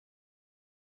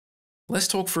Let's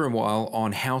talk for a while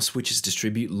on how switches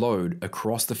distribute load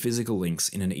across the physical links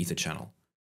in an Ether channel.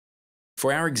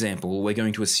 For our example, we're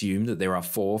going to assume that there are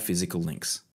 4 physical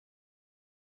links.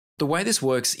 The way this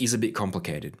works is a bit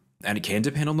complicated, and it can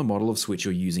depend on the model of switch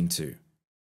you're using too.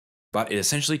 But it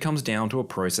essentially comes down to a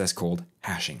process called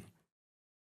hashing.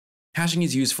 Hashing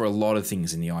is used for a lot of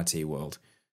things in the IT world.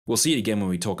 We'll see it again when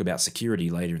we talk about security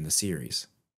later in the series.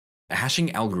 A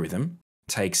hashing algorithm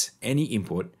takes any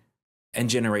input and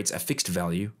generates a fixed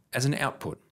value as an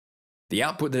output. The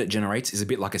output that it generates is a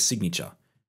bit like a signature,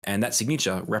 and that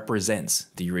signature represents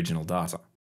the original data.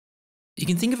 You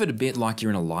can think of it a bit like you're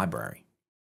in a library.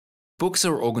 Books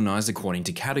are organised according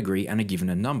to category and are given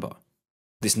a number.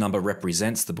 This number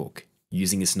represents the book.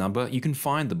 Using this number, you can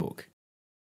find the book.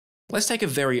 Let's take a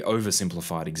very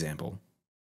oversimplified example.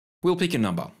 We'll pick a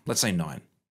number, let's say 9.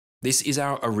 This is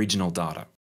our original data.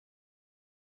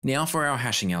 Now for our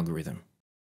hashing algorithm.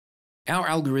 Our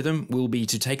algorithm will be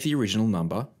to take the original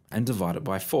number and divide it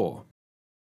by 4.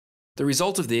 The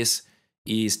result of this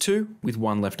is 2 with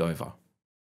 1 left over.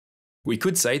 We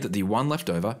could say that the 1 left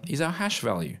over is our hash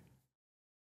value.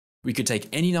 We could take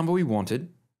any number we wanted,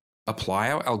 apply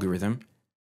our algorithm,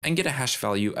 and get a hash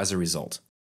value as a result.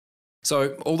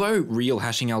 So, although real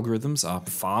hashing algorithms are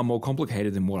far more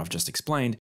complicated than what I've just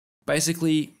explained,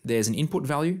 basically there's an input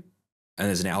value, and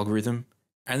there's an algorithm,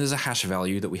 and there's a hash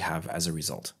value that we have as a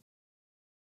result.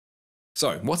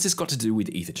 So, what's this got to do with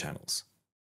Ether channels?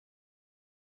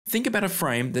 Think about a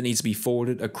frame that needs to be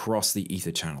forwarded across the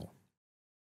Ether channel.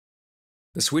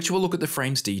 The switch will look at the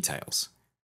frame's details.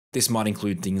 This might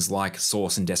include things like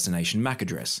source and destination MAC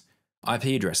address, IP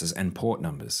addresses, and port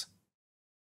numbers.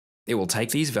 It will take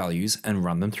these values and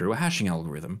run them through a hashing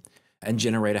algorithm and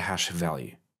generate a hash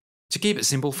value. To keep it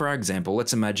simple for our example,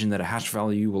 let's imagine that a hash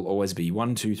value will always be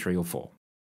 1, 2, 3, or 4.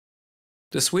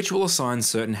 The switch will assign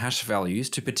certain hash values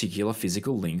to particular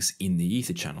physical links in the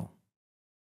Ether channel.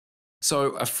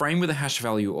 So a frame with a hash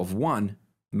value of 1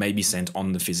 may be sent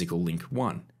on the physical link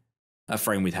 1. A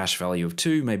frame with hash value of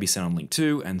 2 may be sent on link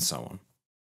 2, and so on.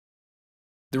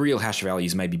 The real hash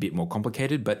values may be a bit more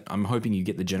complicated, but I'm hoping you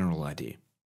get the general idea.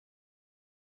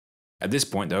 At this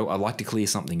point though, I'd like to clear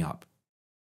something up.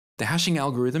 The hashing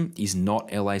algorithm is not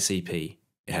LACP.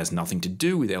 It has nothing to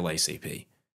do with LACP.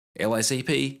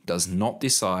 LACP does not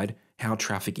decide how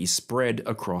traffic is spread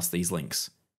across these links.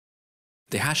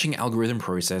 The hashing algorithm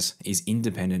process is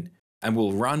independent and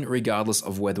will run regardless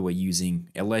of whether we're using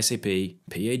LACP,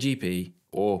 PAGP,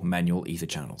 or manual Ether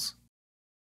channels.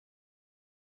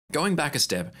 Going back a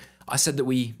step, I said that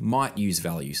we might use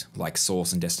values like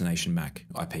source and destination MAC,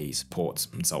 IPs, ports,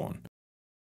 and so on.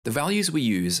 The values we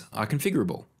use are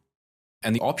configurable,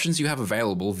 and the options you have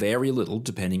available vary a little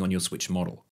depending on your switch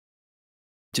model.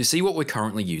 To see what we're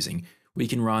currently using, we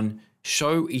can run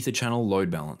show EtherChannel Load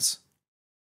Balance.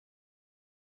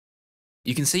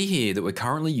 You can see here that we're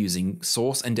currently using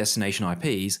source and destination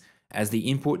IPs as the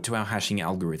input to our hashing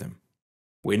algorithm.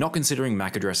 We're not considering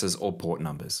MAC addresses or port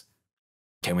numbers.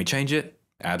 Can we change it?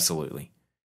 Absolutely.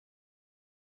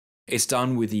 It's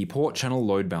done with the port channel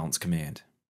load balance command.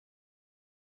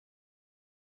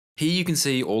 Here you can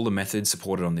see all the methods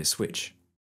supported on this switch.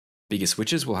 Bigger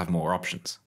switches will have more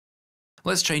options.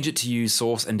 Let's change it to use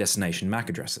source and destination MAC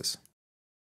addresses.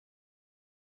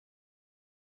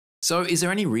 So is there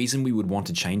any reason we would want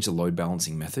to change the load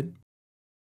balancing method?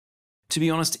 To be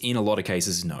honest, in a lot of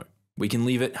cases, no. We can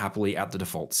leave it happily at the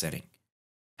default setting.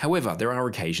 However, there are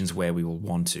occasions where we will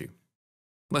want to.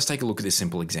 Let's take a look at this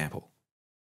simple example.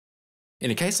 In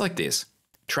a case like this,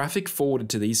 traffic forwarded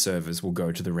to these servers will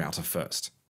go to the router first.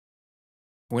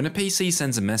 When a PC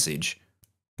sends a message,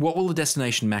 what will the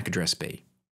destination MAC address be?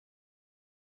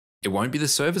 It won't be the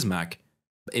server's MAC,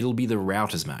 it'll be the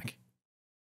router's MAC.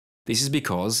 This is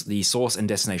because the source and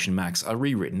destination MACs are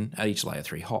rewritten at each layer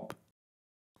 3 hop.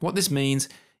 What this means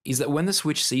is that when the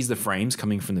switch sees the frames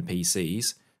coming from the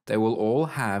PCs, they will all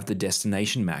have the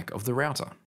destination MAC of the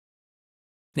router.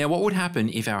 Now, what would happen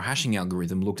if our hashing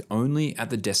algorithm looked only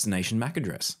at the destination MAC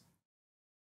address?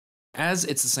 As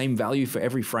it's the same value for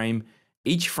every frame,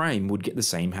 each frame would get the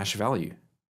same hash value.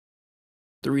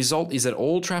 The result is that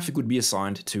all traffic would be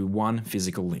assigned to one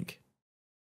physical link.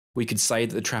 We could say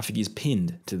that the traffic is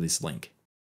pinned to this link.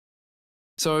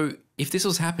 So, if this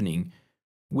was happening,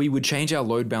 we would change our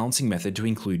load balancing method to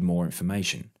include more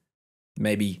information.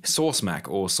 Maybe source MAC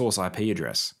or source IP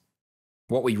address.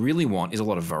 What we really want is a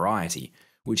lot of variety,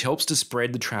 which helps to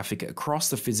spread the traffic across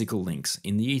the physical links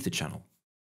in the Ether channel.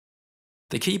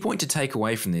 The key point to take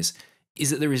away from this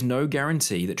is that there is no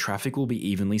guarantee that traffic will be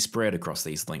evenly spread across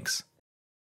these links.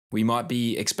 We might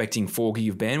be expecting 4 gig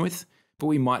of bandwidth, but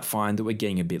we might find that we're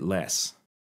getting a bit less.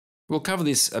 We'll cover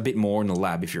this a bit more in the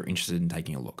lab if you're interested in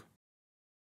taking a look.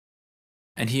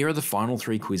 And here are the final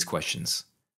 3 quiz questions.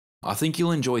 I think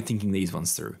you'll enjoy thinking these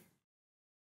ones through.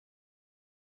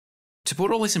 To put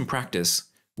all this in practice,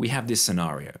 we have this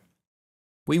scenario.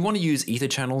 We want to use Ether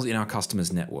channels in our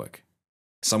customer's network.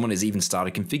 Someone has even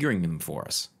started configuring them for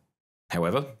us.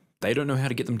 However, they don't know how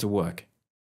to get them to work.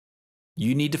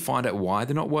 You need to find out why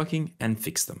they're not working and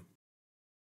fix them.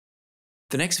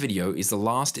 The next video is the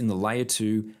last in the Layer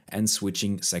 2 and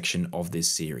switching section of this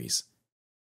series.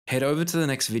 Head over to the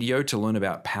next video to learn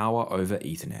about power over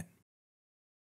Ethernet.